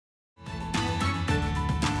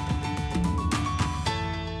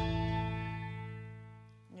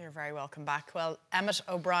You're very welcome back. Well, Emmett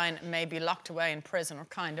O'Brien may be locked away in prison, or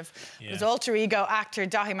kind of. Yeah. His alter ego actor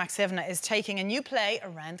Daithi Mac Suibhne is taking a new play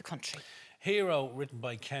around the country. Hero, written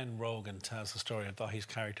by Ken Rogan, tells the story of Daithi's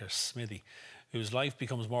character Smithy, whose life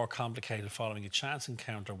becomes more complicated following a chance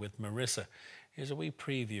encounter with Marissa. Here's a wee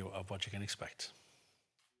preview of what you can expect.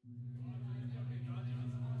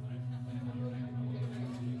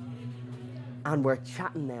 And we're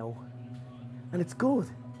chatting now, and it's good.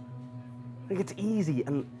 Like, it's easy,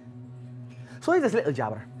 and so I have this little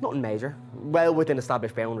jabber, nothing major, well within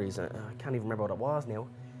established boundaries. I can't even remember what it was now.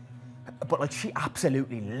 But like, she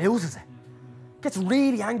absolutely loses it. Gets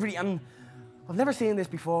really angry, and I've never seen this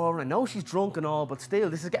before. I know she's drunk and all, but still,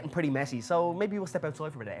 this is getting pretty messy. So maybe we'll step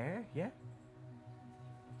outside for a bit of air, yeah?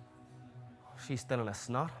 She's still in a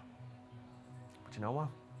snot. But you know what?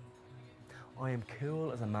 I am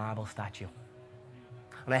cool as a marble statue.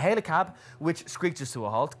 And I hail a cab, which screeches to a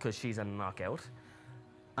halt because she's a knockout.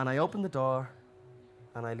 And I open the door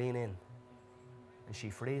and I lean in, and she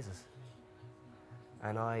freezes.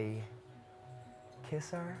 And I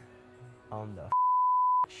kiss her on the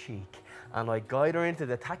cheek. And I guide her into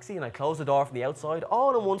the taxi, and I close the door from the outside,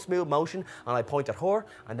 all in one smooth motion. And I point at her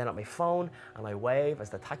and then at my phone, and I wave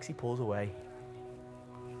as the taxi pulls away.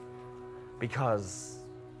 Because,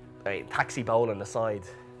 I mean, taxi bowling aside,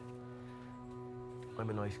 I'm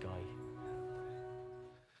a nice guy.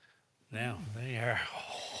 Now, there you are.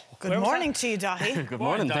 Good morning to you, Daithi. Good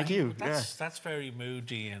morning, thank you. That's very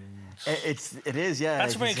moody and... It is, yeah.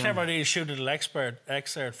 That's a very clever idea to shoot a little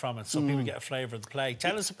excerpt from it so people get a flavour of the play.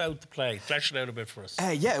 Tell us about the play. Flesh it out a bit for us.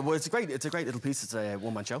 Yeah, well, it's a great little piece. It's a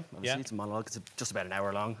one-man show, obviously. Yeah. It's a monologue. It's just about an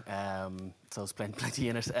hour long, so there's plenty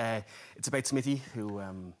in it. It's about Smithy, who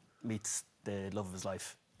meets the love of his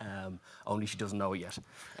life. Only she doesn't know it yet.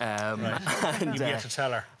 Right. And, you've yet to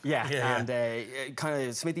tell her. Yeah. And kind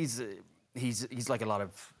of Smithy's, he's like a lot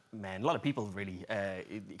of men, a lot of people really.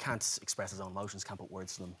 He can't express his own emotions, can't put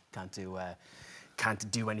words to them,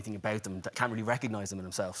 can't do anything about them, can't really recognise them in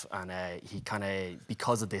himself. And he kind of,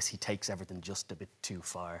 because of this, he takes everything just a bit too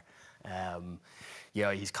far.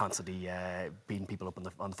 Yeah, he's constantly beating people up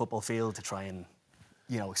on the football field to try and,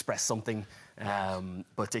 you know, express something,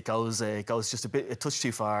 but it goes just a touch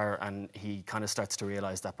too far, and he kind of starts to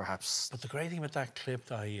realise that perhaps... But the great thing about that clip,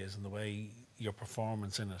 Daithi, is in the way your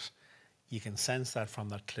performance in it, you can sense that from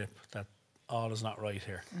that clip, that all is not right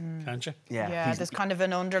here, can't you? Yeah, there's kind of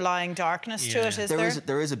an underlying darkness to it, is there?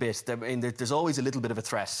 There is a bit. I mean, there's always a little bit of a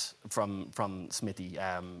threat from Smithy,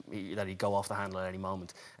 that he'd go off the handle at any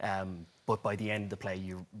moment. But by the end of the play,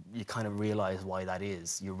 you kind of realise why that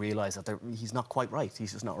is. You realise that he's not quite right.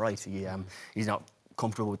 He's just not right. He's not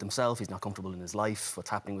comfortable with himself. He's not comfortable in his life, what's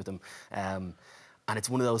happening with him. And it's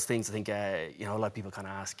one of those things, I think, you know, a lot of people kind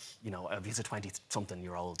of ask, you know, if he's a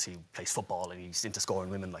 20-something-year-old who plays football and he's into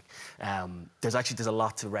scoring women, like, there's a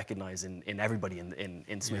lot to recognise in everybody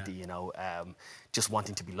in Smithy, you know, just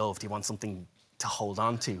wanting to be loved. He wants something to hold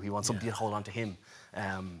on to. He wants somebody to hold on to him,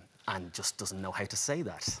 and just doesn't know how to say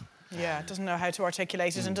that. Yeah, doesn't know how to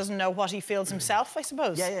articulate it and doesn't know what he feels himself, I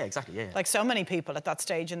suppose. Yeah, exactly, yeah. Like so many people at that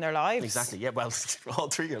stage in their lives. Exactly, yeah, well, all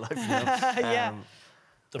through your life, you know. Yeah.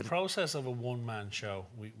 The process of a one-man show,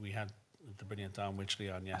 we had the brilliant Don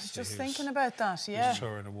Wycherley on yesterday. I was just thinking about that, yeah. Who's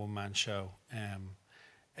touring a one-man show.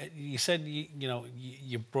 You said, you know,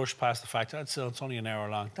 you brushed past the fact that it's only an hour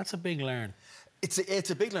long. That's a big learn. It's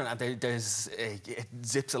a big learn, and it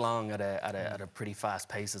zips along at a pretty fast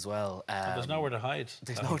pace as well. There's nowhere to hide.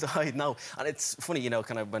 There's nowhere to hide, no. And it's funny, you know,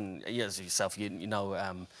 kind of when as yourself, you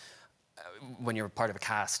know, when you're part of a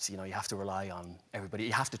cast, you know, you have to rely on everybody.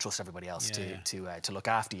 You have to trust everybody else to look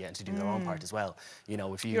after you and to do their own part as well. You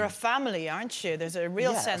know, if you're a family, aren't you? There's a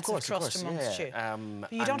real sense of trust amongst you.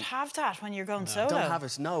 But you don't have that when you're going solo. Don't have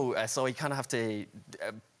it, no. So I kind of have to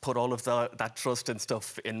put all of that trust and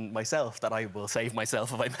stuff in myself, that I will save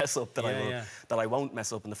myself if I mess up, that I won't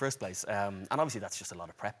mess up in the first place. And obviously that's just a lot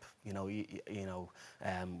of prep. You know, we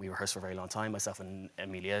rehearsed for a very long time. Myself and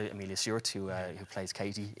Amelia Stewart, who plays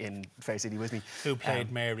Katie in Fair City with me. Who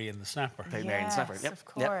played Mary in The Snapper. Played Mary in The Snapper. Of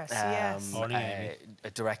course, yes.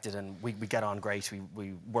 Directed, and we get on great.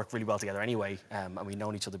 We work really well together anyway, and we'd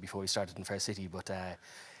known each other before we started in Fair City, but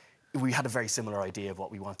we had a very similar idea of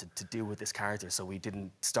what we wanted to do with this character, so we didn't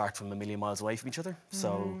start from a million miles away from each other.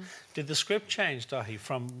 So, did the script change, Daithi,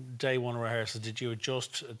 from day one of rehearsal? Did you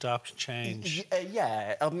adjust, adapt, change?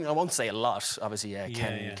 Yeah, I mean, I won't say a lot. Obviously,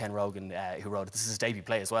 Ken Rogan, who wrote it, this is his debut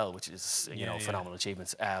play as well, which is you know, phenomenal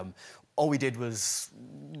achievement. All we did was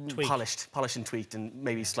polished and tweaked, and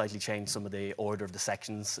maybe slightly changed some of the order of the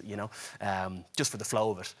sections, you know, just for the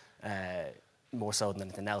flow of it. more so than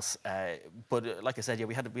anything else. But like I said, yeah,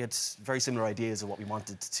 we had very similar ideas of what we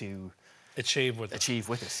wanted to achieve with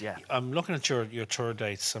us. Yeah. I'm looking at your tour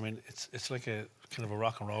dates. I mean, it's like a kind of a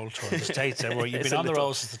rock and roll tour. There's dates everywhere. You've been on the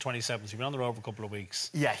road since the 27th. You've been on the road for a couple of weeks.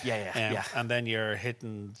 Yeah. And then you're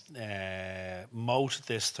hitting Moat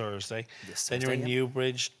this Thursday. Then you're in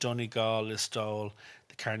Newbridge, Donegal, Listowel,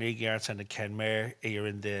 the Carnegie Arts Centre, Kenmare. You're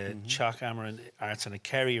in the Chochammer Arts Centre,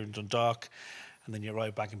 Kerry. You're in Dundalk. And then you're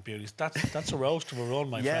right back in Beauties. That's a roast of a run,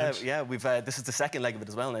 my friend. Yeah. We've this is the second leg of it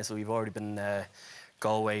as well now. So we've already been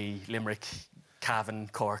Galway, Limerick, Cavan,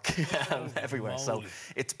 Cork, everywhere. Moly. So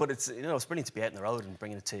it's brilliant to be out on the road and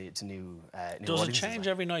bringing it to new Does it change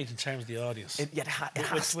every night in terms of the audience? It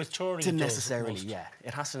has with touring to necessarily,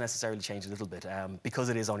 it has to necessarily change a little bit because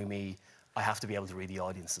it is only me. I have to be able to read the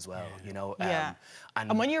audience as well, you know.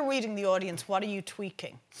 And when you're reading the audience, what are you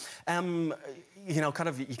tweaking? You know, kind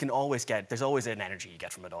of, you can always there's always an energy you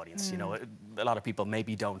get from an audience. You know, a lot of people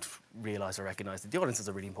maybe don't realise or recognise that the audience is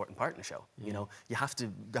a really important part in the show. You know, there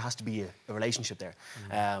has to be a relationship there.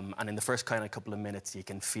 And in the first kind of couple of minutes, you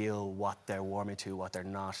can feel what they're warming to, what they're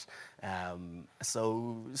not.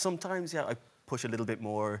 So sometimes, I push a little bit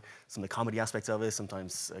more some of the comedy aspects of it.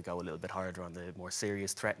 Sometimes I go a little bit harder on the more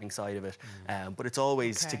serious, threatening side of it. But it's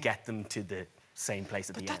always to get them to the same place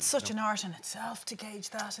at the end. But that's such an art in itself to gauge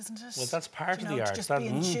that, isn't it? Well, that's part of the art. To just be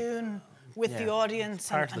in tune with the audience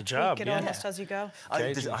part of the job, tweak it almost as you go.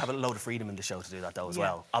 I have a load of freedom in the show to do that though as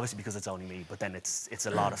well. Obviously because it's only me, but then it's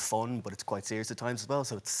a lot of fun, but it's quite serious at times as well.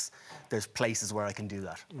 So there's places where I can do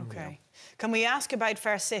that. Okay. Can we ask about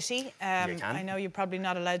Fair City? I know you're probably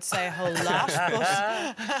not allowed to say a whole lot,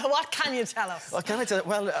 but what can you tell us? What can I tell?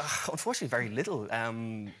 Well, unfortunately, very little.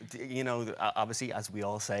 You know, obviously, as we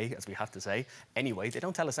all say, as we have to say, anyway, they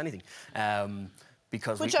don't tell us anything.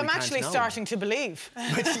 Which I'm actually starting to believe.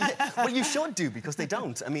 Well, you should do, because they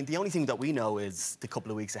don't. I mean, the only thing that we know is the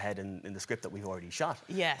couple of weeks ahead in the script that we've already shot.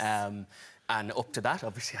 Yes. And up to that,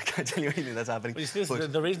 obviously, I can't tell you anything that's happening.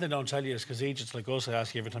 But the reason they don't tell you is because agents like us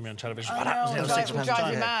ask you every time you're on television, what happens in 6 months'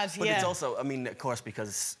 time? Mad, but it's also, I mean, of course,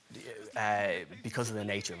 because of the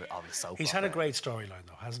nature of the soap. He's had a great storyline,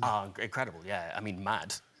 though, hasn't he? Incredible, yeah. I mean,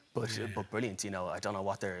 mad. But brilliant, you know. I don't know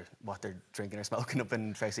what they're drinking or smoking up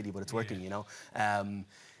in Fair City, but it's working, you know.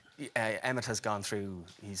 Emmett has gone through.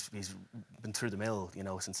 He's been through the mill, you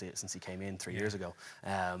know, since he came in 3 years ago.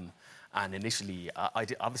 And initially, I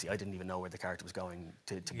didn't even know where the character was going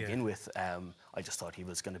to begin with. I just thought he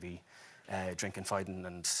was going to be drinking, fighting,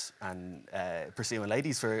 and pursuing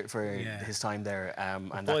ladies for his time there.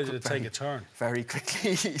 And boy, did it take a turn. Very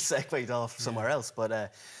quickly segued off somewhere else.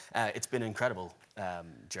 But it's been an incredible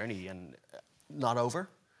journey, and not over.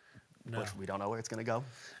 No. But we don't know where it's going to go.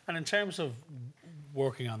 And in terms of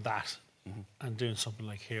working on that and doing something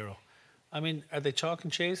like Hero, I mean, are they chalk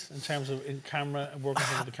and cheese in terms of in camera and working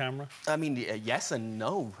with the camera? I mean, yes and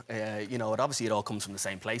no. You know, obviously it all comes from the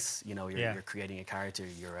same place. You know, you're creating a character,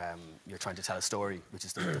 you're trying to tell a story, which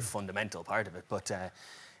is the fundamental part of it. But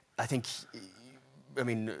I think, I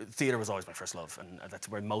mean, theatre was always my first love, and that's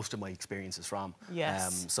where most of my experience is from.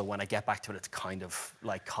 Yes. So when I get back to it, it's kind of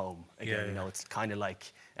like home again. You know, it's kind of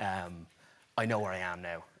like I know where I am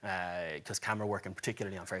now, because camera work, and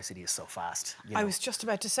particularly on Fair City, is so fast. You know? I was just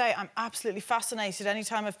about to say, I'm absolutely fascinated.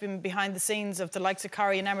 Anytime I've been behind the scenes of the likes of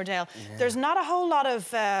Corrie and Emmerdale, there's not a whole lot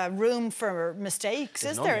of room for mistakes,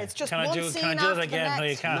 is there? It's just one scene Can I do it again? No,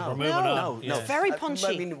 you can't. We're moving on. No. It's very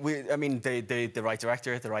punchy. I mean, the right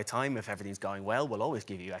director at the right time, if everything's going well, will always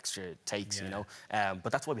give you extra takes, you know.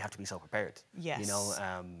 But that's why we have to be so prepared. Yes. You know,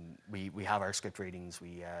 we have our script readings,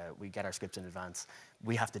 we get our scripts in advance.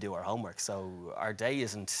 We have to do our homework, so our day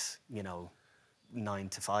isn't, you know, 9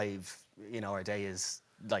 to 5. You know, our day is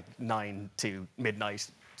like 9 to midnight,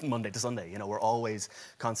 Monday to Sunday. You know, we're always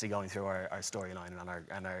constantly going through our storyline and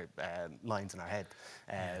our lines in our head,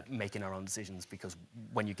 making our own decisions. Because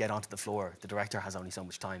when you get onto the floor, the director has only so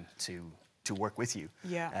much time to work with you.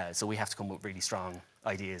 Yeah. So we have to come up with really strong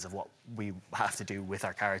ideas of what we have to do with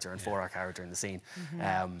our character and for our character in the scene.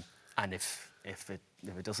 And if it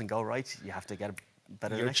doesn't go right, you have to get a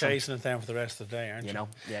better. You're chasing it down for the rest of the day, aren't you? You know,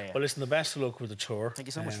 yeah. Well, listen, the best of luck with the tour. Thank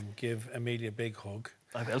you so much. Give Amelia a big hug.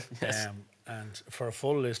 I will, yes. And for a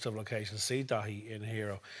full list of locations, see Daithi in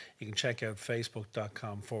Hero, you can check out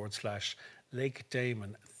facebook.com/Lake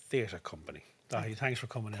Damon Theatre Company. Daithi, thanks for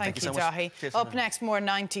coming in. Thank you, Daithi. Up next, more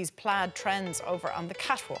 90s plaid trends over on the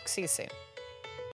catwalk. See you soon.